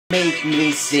Make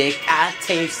me sick, I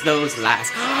taste those lies.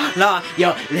 Law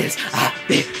your lips, I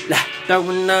feel like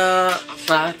throwing up.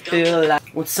 I feel like.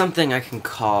 What's something I can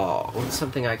call? What's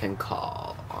something I can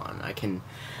call on? I can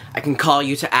call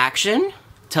you to action.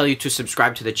 Tell you to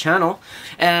subscribe to the channel.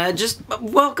 Just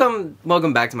welcome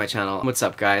back to my channel. What's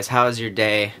up, guys? How's your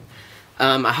day?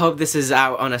 I hope this is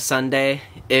out on a Sunday.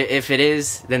 If it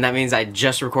is, then that means I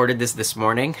just recorded this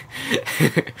morning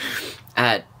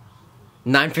at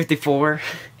 9:54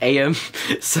 a.m.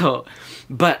 So,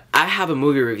 but I have a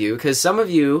movie review because some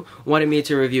of you wanted me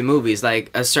to review movies,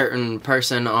 like a certain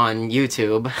person on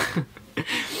YouTube.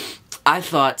 I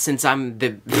thought since I'm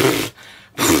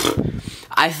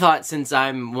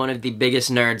one of the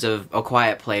biggest nerds of A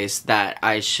Quiet Place that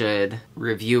I should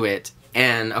review it.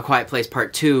 And A Quiet Place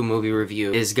Part 2 movie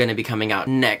review is gonna be coming out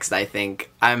next, I think.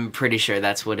 I'm pretty sure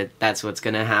that's what's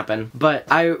gonna happen.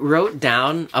 But I wrote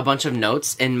down a bunch of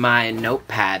notes in my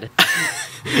notepad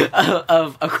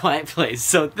of A Quiet Place.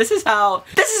 So this is how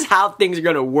things are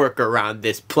gonna work around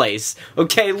this place.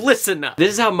 Okay, listen up.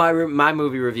 This is how my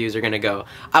movie reviews are gonna go.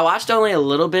 I watched only a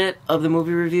little bit of the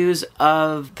movie reviews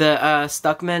of the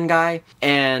Stuckman guy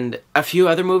and a few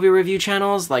other movie review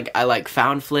channels. Like I like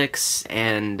Found Flicks,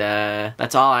 and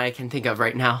that's all I can think of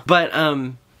right now. But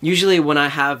usually when I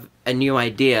have a new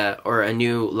idea or a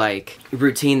new like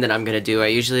routine that I'm gonna do, I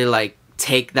usually like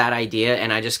take that idea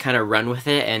and I just kind of run with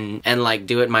it and like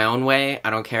do it my own way. I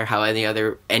don't care how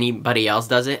anybody else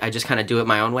does it. I just kind of do it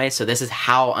my own way. So this is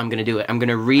how I'm gonna do it. I'm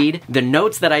gonna read the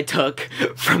notes that I took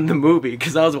from the movie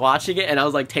because I was watching it and I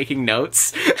was like taking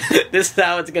notes. This is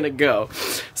how it's gonna go.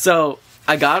 So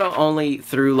I got only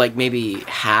through like maybe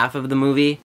half of the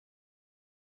movie,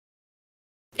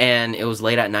 and it was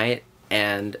late at night,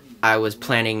 and I was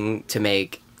planning to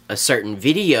make a certain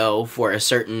video for a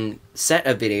certain set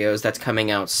of videos that's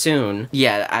coming out soon.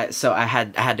 Yeah, so I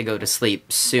had to go to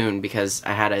sleep soon because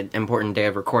I had an important day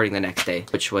of recording the next day,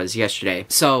 which was yesterday.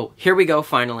 So here we go,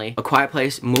 finally. A Quiet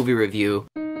Place movie review.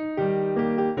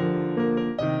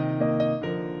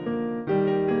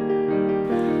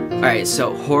 Alright,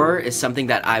 so horror is something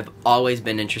that I've always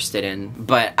been interested in,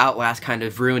 but Outlast kind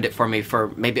of ruined it for me for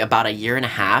maybe about a year and a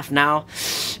half now.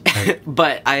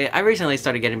 But I recently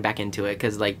started getting back into it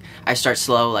because like I start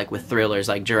slow like with thrillers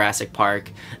like Jurassic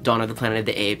Park, Dawn of the Planet of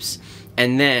the Apes,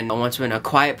 and then once when A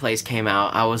Quiet Place came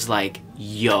out, I was like,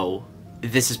 yo,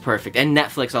 this is perfect. And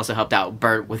Netflix also helped out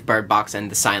with Bird Box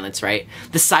and The Silence, right?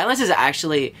 The Silence is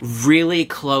actually really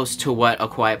close to what A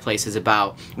Quiet Place is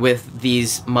about, with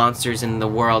these monsters in the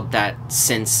world that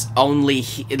sense only,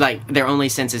 their only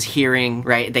sense is hearing,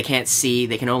 right? They can't see,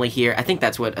 they can only hear. I think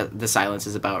that's what The Silence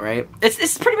is about, right?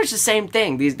 It's pretty much the same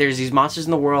thing. There's these monsters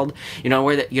in the world, you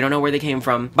don't know where they came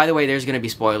from. By the way, there's gonna be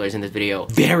spoilers in this video.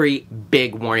 Very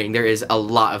big warning. There is a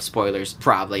lot of spoilers,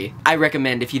 probably. I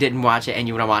recommend if you didn't watch it and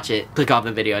you wanna watch it, click off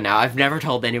the video now. I've never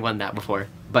told anyone that before.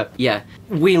 But yeah,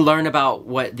 we learn about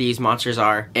what these monsters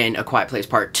are in A Quiet Place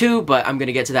Part 2, but I'm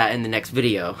gonna get to that in the next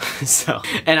video. So,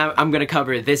 and I'm gonna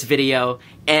cover this video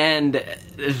and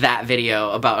that video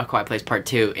about A Quiet Place Part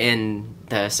 2 in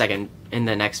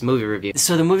the next movie review.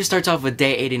 So the movie starts off with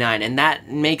day 89, and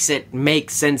that makes it make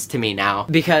sense to me now,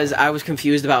 because I was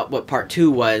confused about what part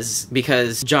 2 was,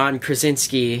 because John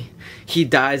Krasinski, he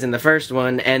dies in the first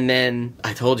one, and then,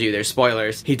 I told you, there's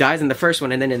spoilers, he dies in the first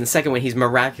one, and then in the second one he's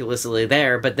miraculously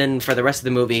there, but then for the rest of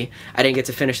the movie, I didn't get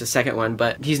to finish the second one,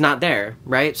 but he's not there,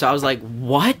 right? So I was like,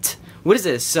 what? What is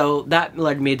this? So that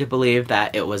led me to believe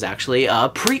that it was actually a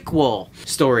prequel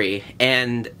story,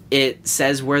 and it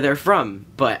says where they're from,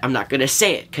 but I'm not gonna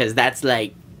say it because that's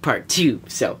like part 2.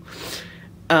 So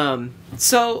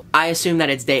I assume that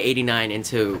it's day 89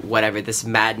 into whatever this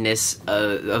madness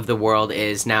of the world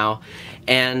is now,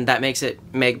 and that makes it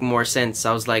make more sense.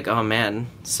 I was like, oh man,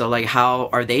 so like how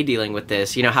are they dealing with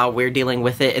this? You know, how we're dealing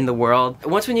with it in the world.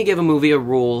 Once when you give a movie a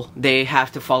rule, they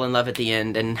have to fall in love at the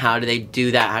end, and how do they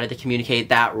do that? How do they communicate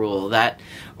that rule?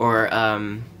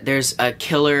 There's a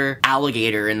killer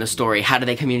alligator in the story. How do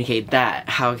they communicate that?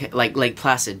 How, like Lake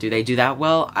Placid, do they do that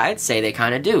well? I'd say they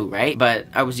kind of do, right? But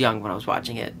I was young when I was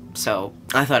watching it, so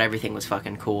I thought everything was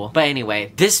fucking cool. But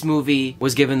anyway, this movie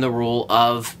was given the rule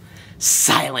of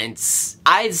silence.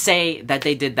 I'd say that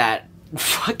they did that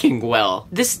fucking well.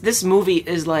 This movie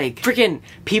is like, freaking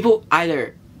people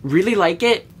either really like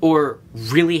it or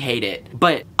really hate it.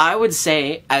 But I would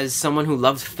say, as someone who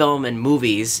loves film and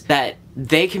movies, that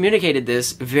they communicated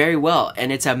this very well,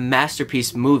 and it's a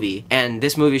masterpiece movie, and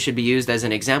this movie should be used as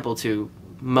an example to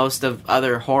most of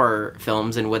other horror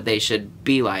films and what they should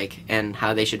be like and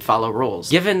how they should follow rules.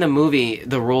 Given the movie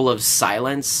the rule of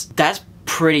silence, that's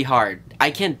pretty hard. I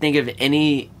can't think of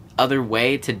any other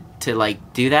way to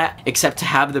like do that except to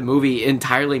have the movie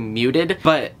entirely muted.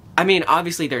 But I mean,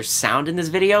 obviously there's sound in this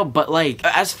video, but like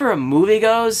as for a movie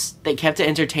goes, they kept it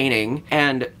entertaining.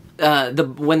 And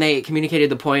when they communicated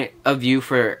the point of view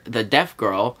for the deaf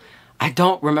girl, I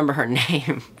don't remember her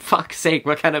name. Fuck's sake,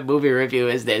 what kind of movie review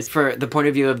is this? For the point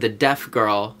of view of the deaf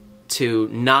girl to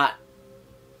not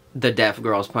the deaf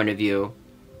girl's point of view.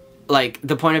 Like,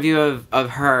 the point of view of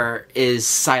her is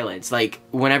silence. Like,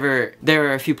 whenever there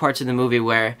are a few parts in the movie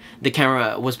where the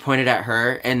camera was pointed at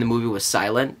her and the movie was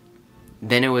silent,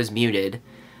 then it was muted.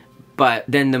 But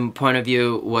then the point of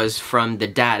view was from the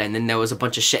dad, and then there was a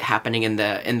bunch of shit happening in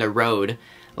the road.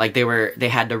 Like, they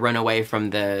had to run away from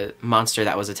the monster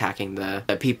that was attacking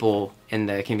the people in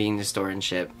the convenience store and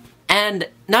shit. And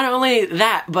not only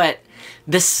that, but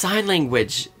the sign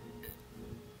language,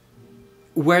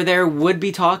 where there would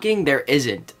be talking, there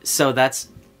isn't. So that's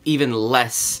even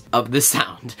less of the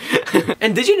sound.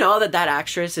 And did you know that that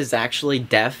actress is actually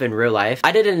deaf in real life?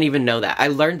 I didn't even know that. I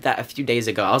learned that a few days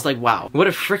ago. I was like, wow, what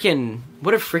a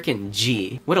freaking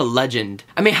G. What a legend.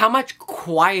 I mean, how much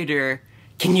quieter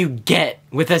can you get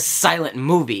with a silent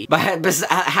movie by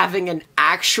having an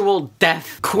actual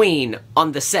deaf queen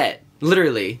on the set?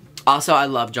 Literally. Also, I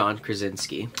love John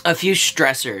Krasinski. A few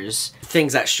stressors,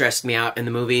 things that stressed me out in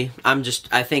the movie.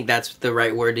 I think that's the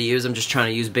right word to use. I'm just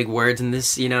trying to use big words in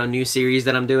this, you know, new series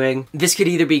that I'm doing. This could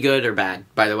either be good or bad,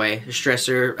 by the way. A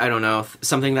stressor, I don't know,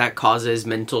 something that causes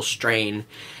mental strain.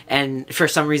 And for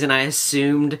some reason, I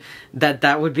assumed that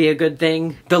that would be a good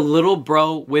thing. The little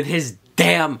bro with his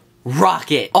damn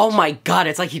rocket. Oh my god,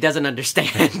 it's like he doesn't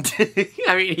understand.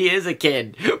 I mean, he is a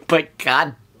kid, but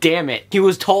god damn it, he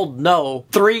was told no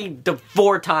 3 to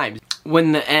 4 times.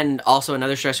 And also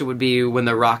another stressor would be when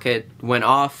the rocket went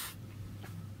off,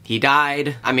 he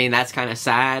died. I mean, that's kind of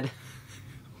sad.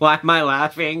 Why am I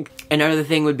laughing? Another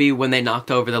thing would be when they knocked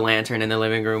over the lantern in the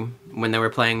living room when they were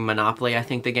playing Monopoly, I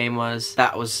think the game was.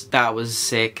 That was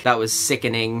sick. That was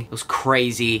sickening. It was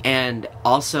crazy. And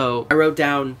also, I wrote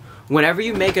down, whenever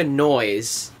you make a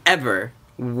noise, ever,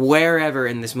 wherever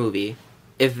in this movie,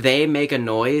 if they make a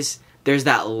noise, there's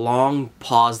that long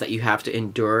pause that you have to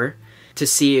endure to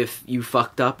see if you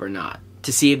fucked up or not.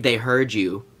 To see if they heard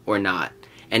you or not.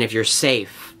 And if you're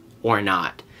safe or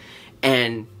not.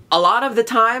 And a lot of the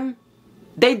time,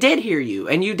 they did hear you.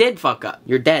 And you did fuck up.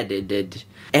 You're dead. It did.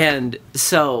 And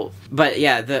so, but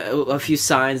yeah, a few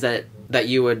signs that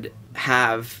you would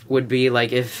have would be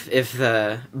like if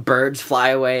the birds fly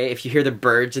away. If you hear the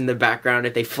birds in the background,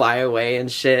 if they fly away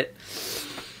and shit.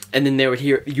 And then you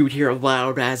would hear a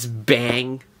loud ass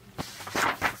bang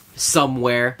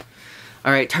somewhere.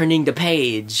 Alright, turning the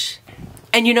page.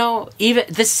 And you know, even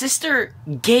the sister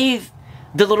gave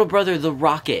the little brother the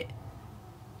rocket.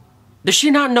 Does she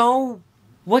not know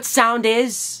what sound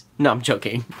is? No, I'm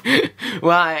joking.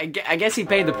 Well, I guess he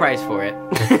paid the price for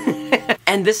it.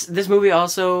 And this movie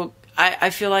also, I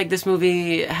feel like this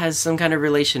movie has some kind of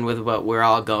relation with what we're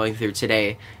all going through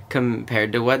today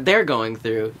compared to what they're going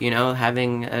through, you know,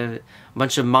 having a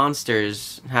bunch of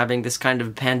monsters, having this kind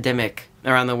of pandemic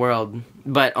around the world,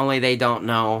 but only they don't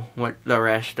know what the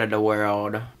rest of the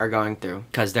world are going through,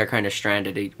 because they're kind of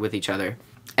stranded with each other.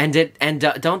 And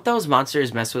don't those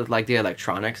monsters mess with, like, the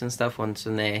electronics and stuff when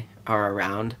they are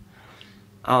around?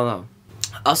 I don't know.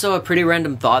 Also, a pretty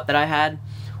random thought that I had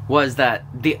was that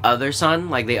the other son,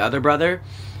 like the other brother,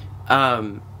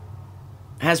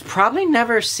 has probably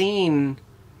never seen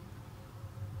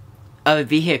a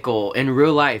vehicle in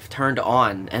real life turned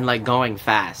on and like going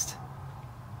fast.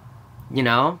 You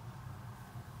know?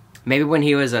 Maybe when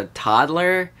he was a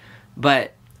toddler,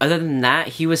 but other than that,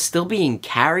 he was still being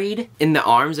carried in the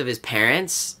arms of his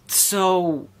parents.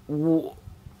 So,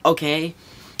 okay.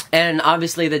 And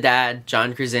obviously the dad,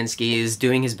 John Krasinski, is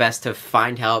doing his best to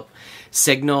find help,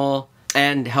 signal,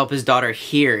 and help his daughter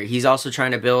hear. He's also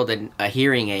trying to build a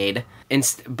hearing aid.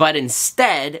 But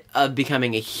instead of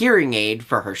becoming a hearing aid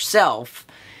for herself,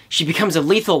 she becomes a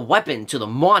lethal weapon to the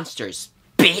monsters,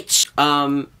 bitch!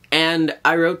 And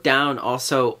I wrote down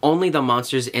also, only the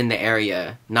monsters in the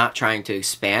area, not trying to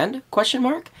expand, question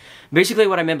mark? Basically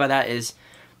what I meant by that is,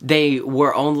 they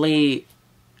were only,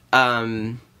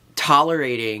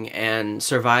 tolerating and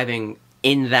surviving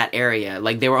in that area.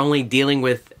 Like, they were only dealing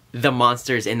with the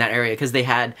monsters in that area, because they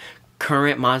had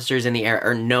current monsters in the area,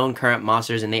 or known current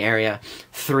monsters in the area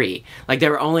 3. Like, they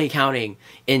were only counting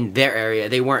in their area.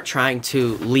 They weren't trying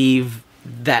to leave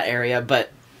that area,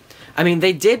 but I mean,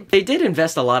 they did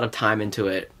invest a lot of time into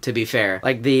it, to be fair.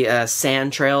 Like, the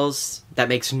sand trails, that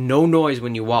makes no noise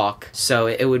when you walk, so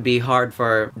it would be hard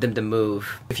for them to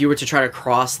move. If you were to try to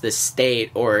cross the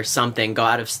state or something, go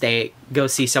out of state, go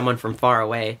see someone from far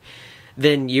away,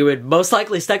 then you would most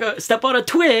likely step on a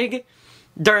twig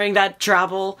during that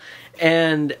travel,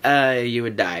 and you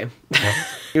would die.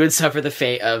 You would suffer the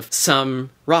fate of some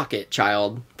rocket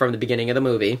child from the beginning of the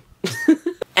movie.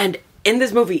 And in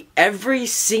this movie, every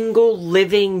single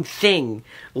living thing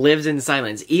lives in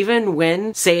silence. Even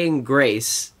when saying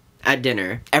grace at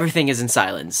dinner, everything is in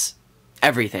silence.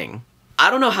 Everything.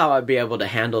 I don't know how I'd be able to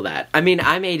handle that. I mean,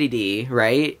 I'm ADD,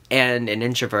 right? And an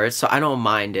introvert, so I don't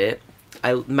mind it.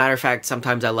 Matter of fact,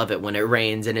 sometimes I love it when it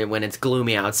rains and when it's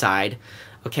gloomy outside.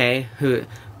 Okay?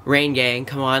 Rain gang,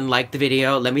 come on, like the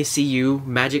video. Let me see you.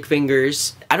 Magic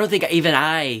fingers. I don't think even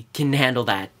I can handle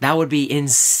that. That would be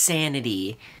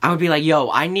insanity. I would be like,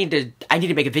 yo, I need to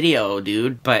make a video,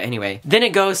 dude. But anyway, then it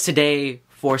goes to day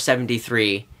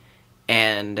 473,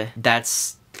 and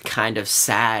that's kind of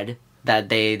sad that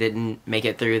they didn't make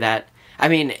it through that. I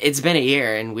mean, it's been a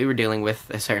year, and we were dealing with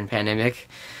a certain pandemic.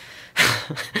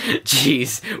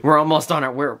 Jeez, we're almost on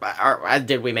it.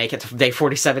 Did we make it to day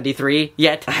 473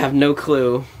 yet? I have no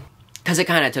clue. Because it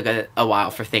kind of took a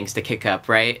while for things to kick up,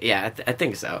 right? Yeah, I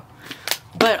think so.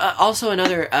 But also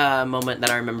another moment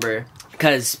that I remember,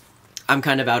 because I'm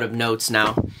kind of out of notes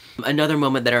now. Another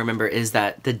moment that I remember is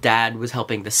that the dad was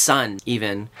helping the son,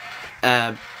 even.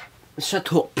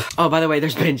 Shut up. Oh, by the way,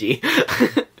 there's Benji.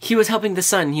 He was helping the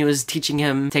son. He was teaching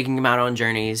him, taking him out on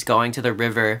journeys, going to the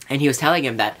river, and he was telling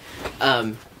him that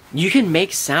you can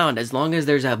make sound as long as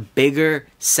there's a bigger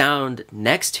sound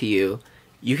next to you.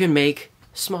 You can make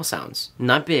small sounds.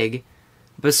 Not big,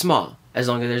 but small. As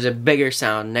long as there's a bigger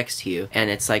sound next to you. And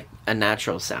it's like a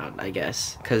natural sound, I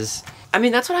guess. Because, I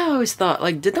mean, that's what I always thought.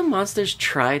 Like, did the monsters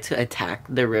try to attack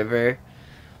the river?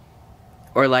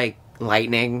 Or like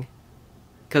lightning?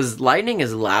 Because lightning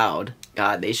is loud.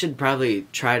 God, they should probably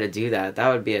try to do that.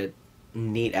 That would be a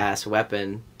neat-ass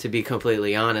weapon, to be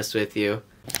completely honest with you.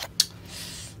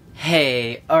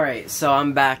 Hey, alright, so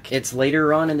I'm back. It's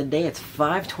later on in the day. It's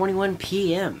 5:21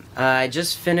 p.m. I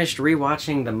just finished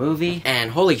rewatching the movie,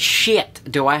 and holy shit,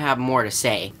 do I have more to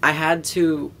say. I had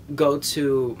to go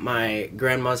to my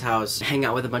grandma's house, hang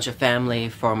out with a bunch of family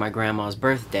for my grandma's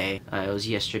birthday. It was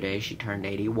yesterday. She turned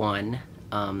 81.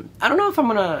 I don't know if I'm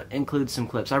gonna include some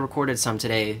clips. I recorded some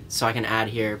today so I can add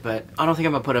here, but I don't think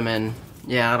I'm gonna put them in.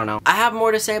 Yeah, I don't know. I have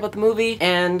more to say about the movie,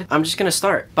 and I'm just gonna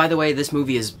start. By the way, this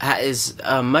movie is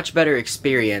a much better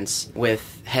experience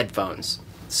with headphones.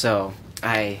 So,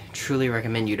 I truly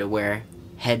recommend you to wear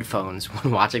headphones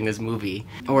when watching this movie.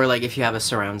 Or like if you have a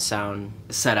surround sound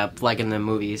setup like in the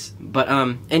movies. But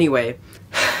anyway,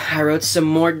 I wrote some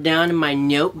more down in my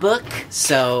notebook,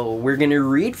 so we're gonna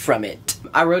read from it.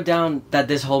 I wrote down that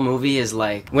this whole movie is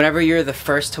like, whenever you're the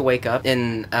first to wake up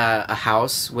in a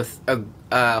house with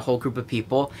a whole group of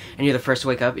people, and you're the first to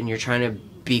wake up and you're trying to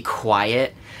be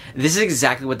quiet, this is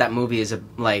exactly what that movie is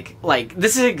like.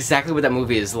 This is exactly what that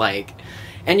movie is like.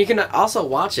 And you can also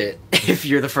watch it if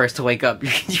you're the first to wake up.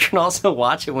 You can also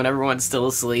watch it when everyone's still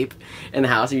asleep in the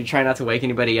house and you try not to wake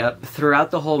anybody up.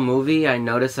 Throughout the whole movie, I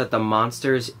noticed that the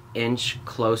monsters inch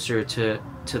closer to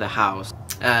the house.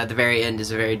 The very end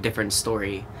is a very different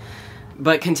story.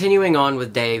 But continuing on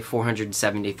with day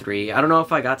 473, I don't know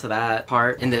if I got to that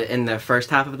part in the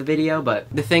first half of the video, but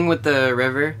the thing with the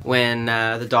river, when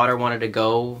the daughter wanted to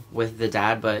go with the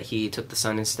dad, but he took the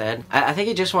son instead. I think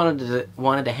he just wanted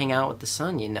to hang out with the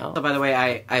son, you know? So by the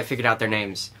way, I figured out their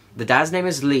names. The dad's name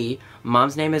is Lee,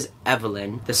 mom's name is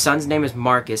Evelyn, the son's name is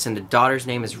Marcus, and the daughter's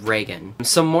name is Reagan.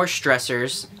 Some more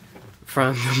stressors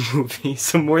from the movie,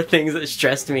 some more things that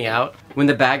stressed me out. When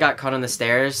the bag got caught on the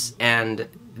stairs and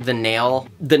the nail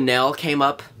came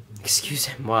up, excuse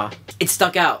him, wow, it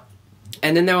stuck out.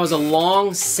 And then there was a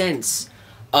long sense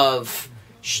of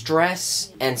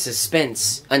stress and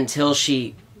suspense until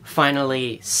she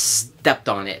finally stepped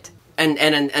on it. And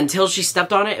until she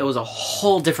stepped on it, it was a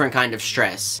whole different kind of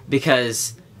stress.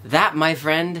 Because that, my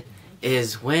friend,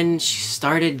 is when she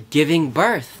started giving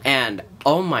birth. And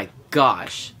oh my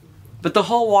gosh. But the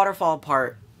whole waterfall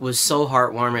part was so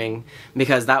heartwarming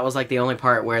because that was like the only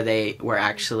part where they were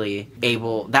actually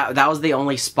able, that was the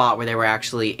only spot where they were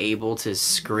actually able to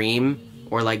scream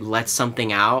or like let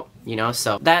something out, you know?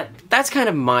 So that's kind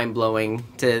of mind-blowing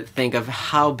to think of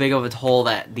how big of a toll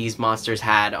that these monsters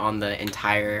had on the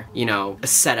entire, you know,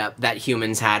 setup that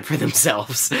humans had for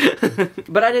themselves.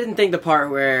 But I didn't think the part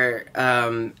where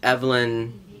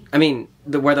Evelyn, I mean,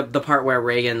 the part where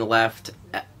Reagan left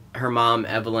her mom,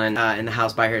 Evelyn, in the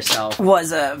house by herself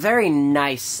was a very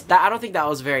nice, I don't think that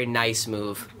was a very nice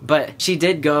move, but she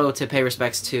did go to pay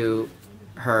respects to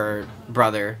her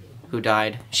brother who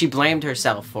died. She blamed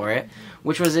herself for it,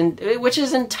 which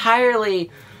is entirely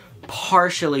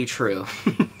partially true.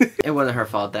 It wasn't her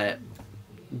fault that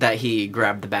that he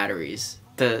grabbed the batteries.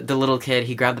 The little kid,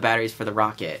 he grabbed the batteries for the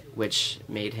rocket, which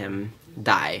made him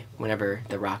die whenever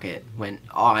the rocket went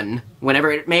on.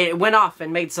 Whenever it went off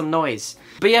and made some noise.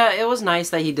 But yeah, it was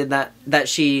nice that he did that. That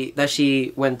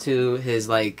she went to his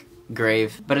like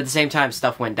grave, but at the same time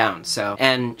stuff went down. So,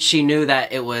 and she knew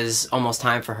that it was almost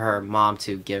time for her mom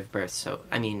to give birth. So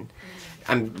I mean,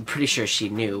 I'm pretty sure she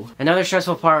knew. Another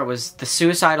stressful part was the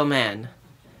suicidal man.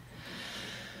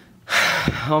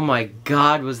 Oh my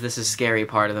god, was this a scary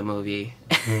part of the movie.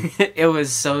 It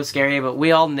was so scary, but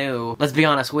we all knew, let's be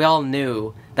honest, we all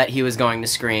knew that he was going to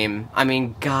scream. I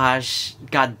mean, gosh,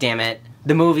 god damn it.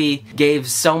 The movie gave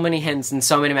so many hints and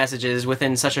so many messages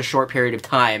within such a short period of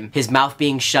time. His mouth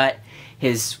being shut,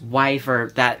 his wife,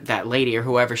 or that lady, or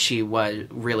whoever she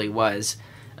really was,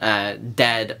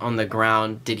 dead on the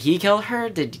ground. Did he kill her?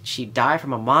 Did she die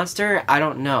from a monster? I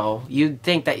don't know. You'd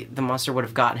think that the monster would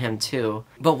have gotten him too.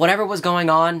 But whatever was going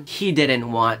on, he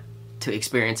didn't want to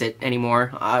experience it anymore,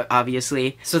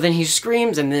 obviously. So then he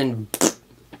screams, and then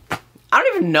I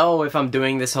don't even know if I'm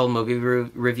doing this whole movie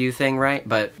review thing right,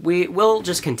 but we'll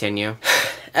just continue.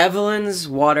 Evelyn's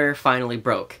water finally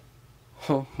broke.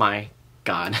 Oh my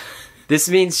god. This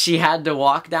means she had to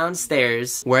walk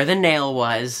downstairs where the nail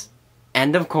was,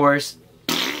 and of course,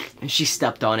 she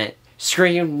stepped on it.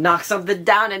 Screamed, knocked something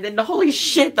down, and then holy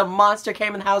shit, the monster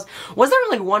came in the house. Was there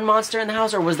only one monster in the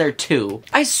house, or was there two?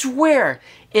 I swear,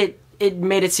 it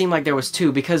made it seem like there was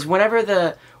two, because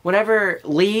whenever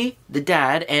Lee, the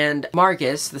dad, and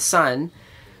Marcus, the son,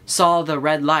 saw the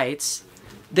red lights,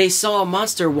 they saw a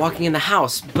monster walking in the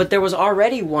house, but there was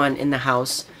already one in the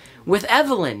house with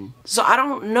Evelyn. So I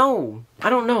don't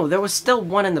know. There was still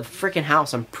one in the freaking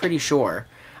house, I'm pretty sure.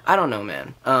 I don't know,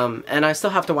 man. And I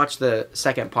still have to watch the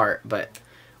second part, but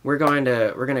we're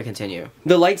gonna continue.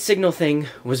 The light signal thing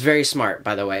was very smart,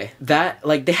 by the way. That,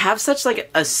 like, they have such,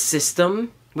 like, a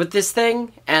system with this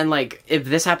thing, and, like, if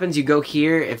this happens, you go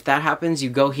here. If that happens, you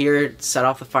go here, set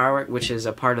off the firework, which is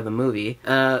a part of the movie.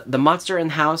 The monster in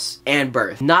the house and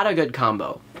birth. Not a good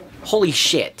combo. Holy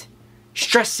shit.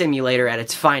 Stress simulator at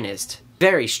its finest.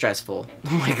 Very stressful.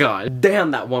 Oh my god.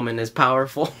 Damn, that woman is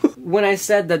powerful. When I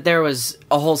said that there was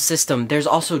a whole system, there's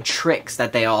also tricks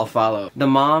that they all follow. The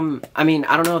mom, I mean,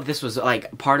 I don't know if this was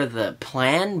like part of the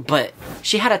plan, but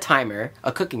she had a timer,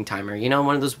 a cooking timer, you know,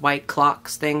 one of those white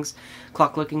clocks things,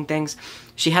 clock looking things.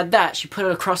 She had that, she put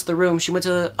it across the room, she went to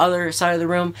the other side of the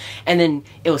room, and then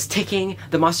it was ticking,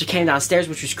 the monster came downstairs,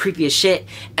 which was creepy as shit,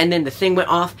 and then the thing went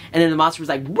off, and then the monster was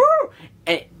like, woo!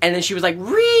 And then she was like,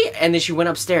 ree! And then she went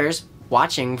upstairs,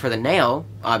 watching for the nail,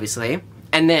 obviously.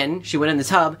 And then she went in the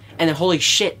tub, and then holy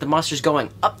shit, the monster's going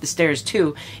up the stairs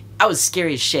too. I was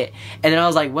scary as shit. And then I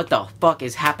was like, what the fuck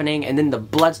is happening? And then the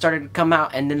blood started to come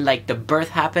out, and then like the birth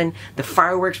happened, the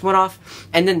fireworks went off,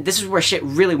 and then this is where shit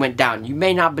really went down. You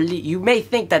may not believe, you may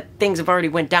think that things have already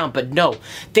went down, but no,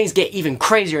 things get even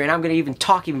crazier, and I'm gonna even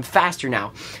talk even faster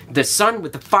now. The son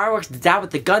with the fireworks, the dad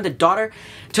with the gun, the daughter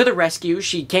to the rescue.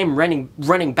 She came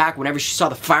running back whenever she saw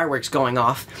the fireworks going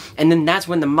off, and then that's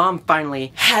when the mom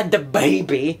finally had the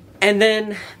baby. And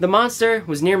then the monster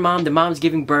was near mom. The mom's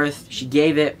giving birth. She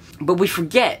gave it, but we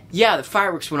forget. Yeah, the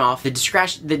fireworks went off. The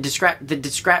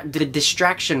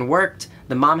distraction worked.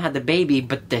 The mom had the baby,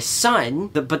 but the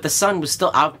son was still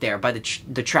out there by the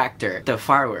tractor, the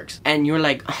fireworks. And you were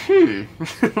like, And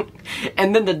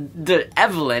then the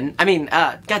Evelyn, I mean,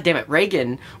 God damn it,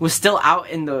 Reagan was still out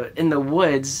in the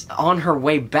woods on her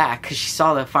way back because she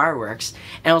saw the fireworks.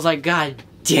 And I was like, God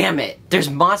damn it, there's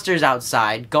monsters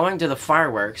outside going to the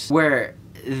fireworks where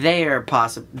they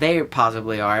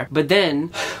possibly are. But then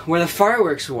where the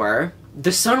fireworks were,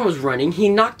 the son was running, he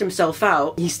knocked himself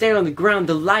out, he stayed on the ground,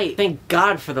 the light, thank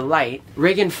God for the light.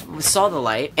 Reagan saw the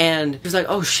light and he was like,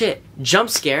 oh shit, jump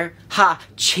scare, ha,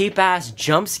 cheap ass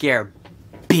jump scare,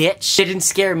 bitch. Didn't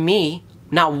scare me,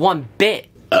 not one bit.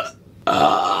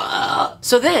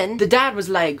 So then the dad was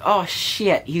like, oh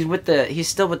shit, he's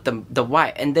still with the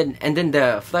wife, and then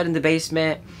the flood in the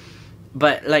basement.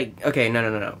 But like, okay,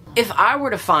 no. If I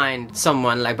were to find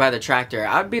someone like by the tractor,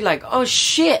 I'd be like, oh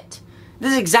shit,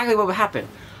 this is exactly what would happen.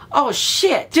 Oh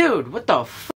shit, dude, what the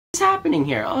f is happening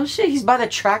here? Oh shit, he's by the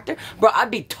tractor? Bro,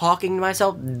 I'd be talking to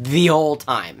myself the whole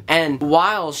time. And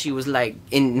while she was like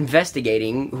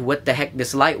investigating what the heck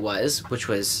this light was, which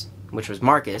was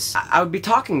Marcus, I would be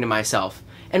talking to myself.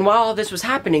 And while all this was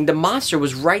happening, the monster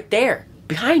was right there,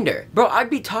 behind her. Bro, I'd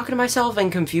be talking to myself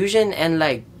in confusion and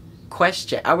like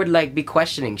be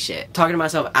questioning shit, talking to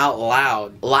myself out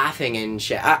loud, laughing and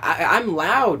shit. I'm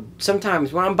loud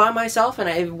sometimes when I'm by myself,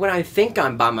 and when I think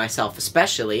I'm by myself,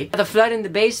 especially. The flood in the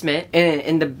basement,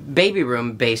 in the baby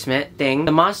room basement thing,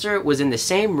 the monster was in the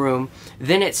same room,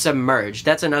 then it submerged.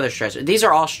 That's another stressor. These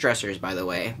are all stressors, by the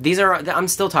way. I'm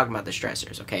still talking about the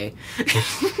stressors, okay?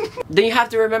 Then you have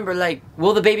to remember, like,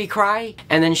 will the baby cry?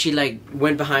 And then she, like,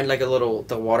 went behind, like,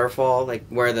 the waterfall, like,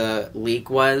 where the leak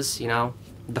was, you know?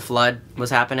 The flood was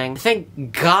happening.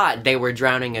 Thank God they were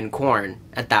drowning in corn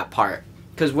at that part.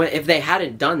 Because if they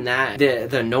hadn't done that,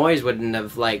 the noise wouldn't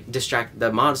have, like, distracted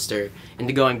the monster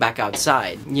into going back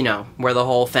outside, you know, where the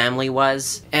whole family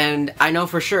was. And I know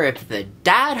for sure if the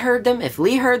dad heard them, if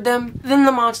Lee heard them, then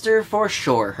the monster for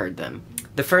sure heard them.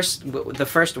 The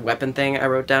first weapon thing I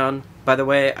wrote down, by the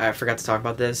way, I forgot to talk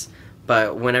about this,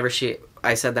 but whenever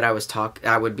I said that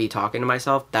I would be talking to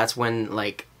myself, that's when,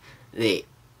 like, the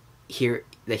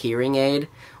hearing aid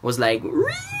was like,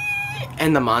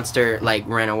 and the monster, like,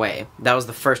 ran away. That was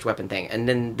the first weapon thing. And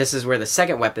then this is where the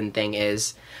second weapon thing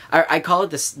is. I call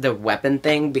it the weapon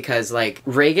thing because, like,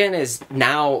 Reagan is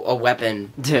now a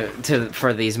weapon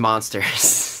for these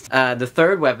monsters. The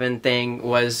third weapon thing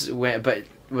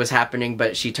was happening,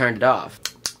 but she turned it off.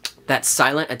 That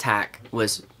silent attack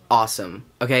was awesome.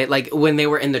 Okay, like when they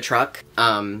were in the truck,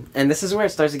 and this is where it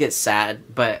starts to get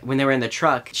sad, but when they were in the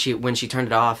truck, when she turned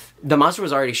it off, the monster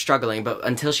was already struggling, but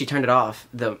until she turned it off,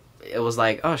 it was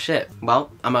like, oh shit,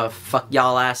 well, I'm gonna fuck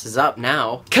y'all asses up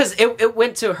now. Cause it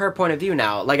went to her point of view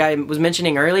now. Like I was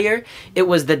mentioning earlier, it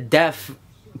was the deaf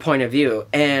point of view,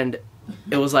 and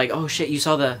it was like, oh shit, you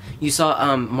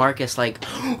saw Marcus, like,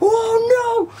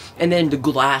 oh no, and then the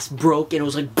glass broke and it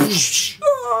was like,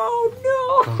 oh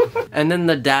no. And then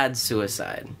the dad's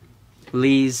suicide,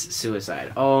 Lee's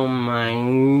suicide. Oh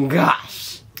my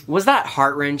gosh, was that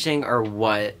heart-wrenching or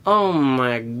what? Oh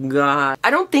my god,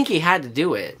 I don't think he had to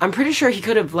do it. I'm pretty sure he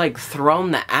could have, like,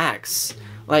 thrown the axe.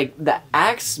 Like, the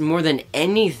axe, more than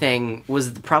anything, was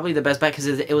probably the best bet because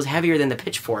it was heavier than the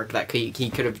pitchfork that he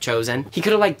could have chosen. He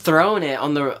could have, like, thrown it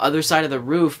on the other side of the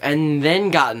roof and then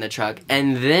got in the truck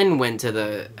and then went to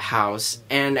the house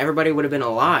and everybody would have been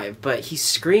alive. But he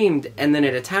screamed and then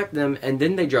it attacked them and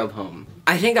then they drove home.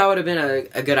 I think that would have been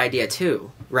a good idea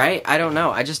too, right? I don't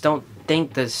know. I just don't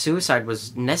think the suicide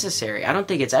was necessary. I don't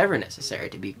think it's ever necessary,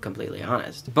 to be completely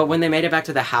honest. But when they made it back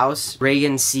to the house,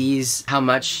 Reagan sees how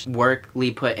much work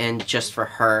Lee put in just for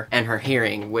her and her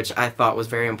hearing, which I thought was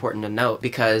very important to note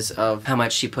because of how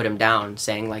much she put him down,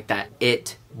 saying like that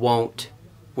it won't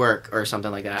work or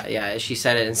something like that. Yeah, she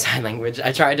said it in sign language.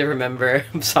 I tried to remember.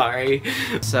 I'm sorry.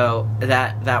 So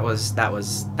that was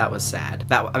sad.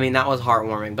 I mean that was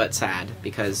heartwarming but sad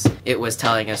because it was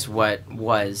telling us what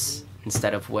was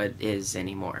instead of what is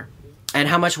anymore. And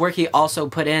how much work he also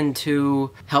put in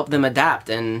to help them adapt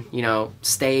and, you know,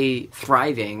 stay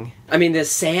thriving. I mean, the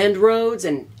sand roads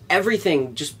and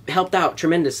everything just helped out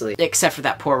tremendously. Except for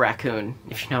that poor raccoon,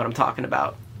 if you know what I'm talking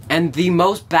about. And the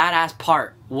most badass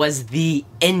part was the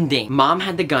ending. Mom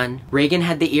had the gun, Reagan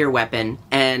had the ear weapon,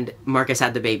 and Marcus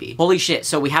had the baby. Holy shit.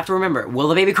 So we have to remember, will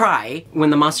the baby cry?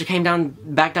 When the monster came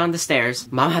back down the stairs,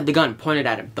 Mom had the gun pointed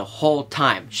at him the whole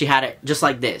time. She had it just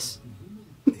like this.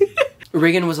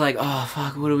 Reagan was like, oh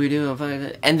fuck, what do we do?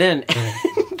 And then,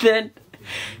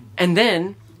 and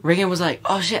then Reagan was like,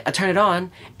 oh shit, I turned it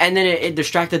on, and then it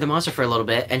distracted the monster for a little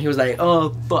bit, and he was like,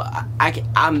 oh fuck,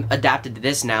 I'm adapted to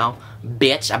this now,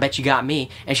 bitch, I bet you got me.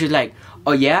 And she was like,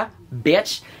 oh yeah,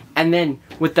 bitch. And then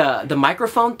with the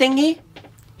microphone thingy,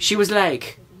 she was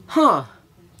like, huh,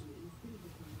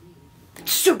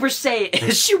 Super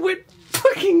Saiyan. She went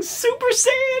fucking Super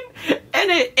Saiyan,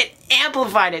 and it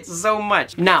amplified it so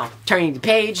much. Now, turning the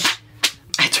page,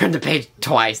 I turned the page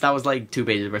twice. That was like 2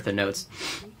 pages worth of notes.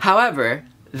 However,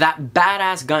 that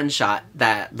badass gunshot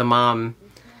that the mom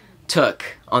took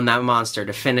on that monster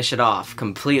to finish it off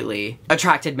completely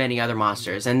attracted many other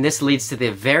monsters, and this leads to the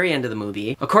very end of the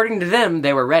movie. According to them,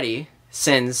 they were ready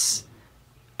since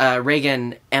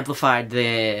Reagan amplified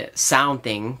the sound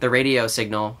thing, the radio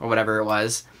signal or whatever it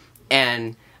was,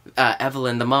 and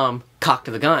Evelyn, the mom,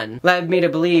 cocked the gun. Led me to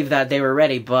believe that they were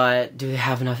ready, but do they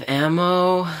have enough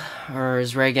ammo? Or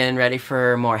is Reagan ready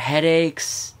for more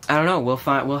headaches? I don't know.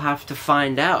 We'll have to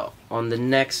find out on the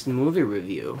next movie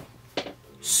review.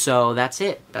 So that's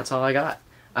it. That's all I got.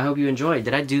 I hope you enjoyed.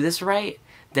 Did I do this right?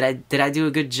 Did I do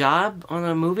a good job on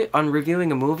a movie, on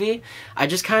reviewing a movie? I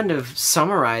just kind of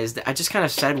summarized. I just kind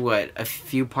of said what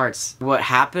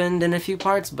happened in a few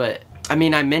parts, but I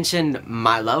mean, I mentioned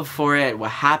my love for it,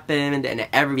 what happened, and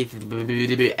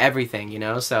everything, you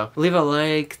know? So leave a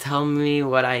like, tell me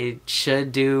what I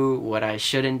should do, what I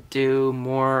shouldn't do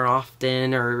more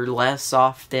often or less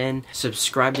often.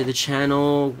 Subscribe to the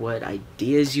channel, what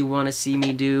ideas you want to see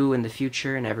me do in the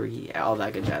future, and all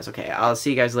that good jazz. Okay, I'll see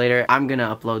you guys later. I'm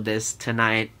gonna upload this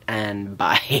tonight, and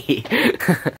bye.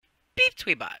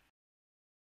 BepTweBot.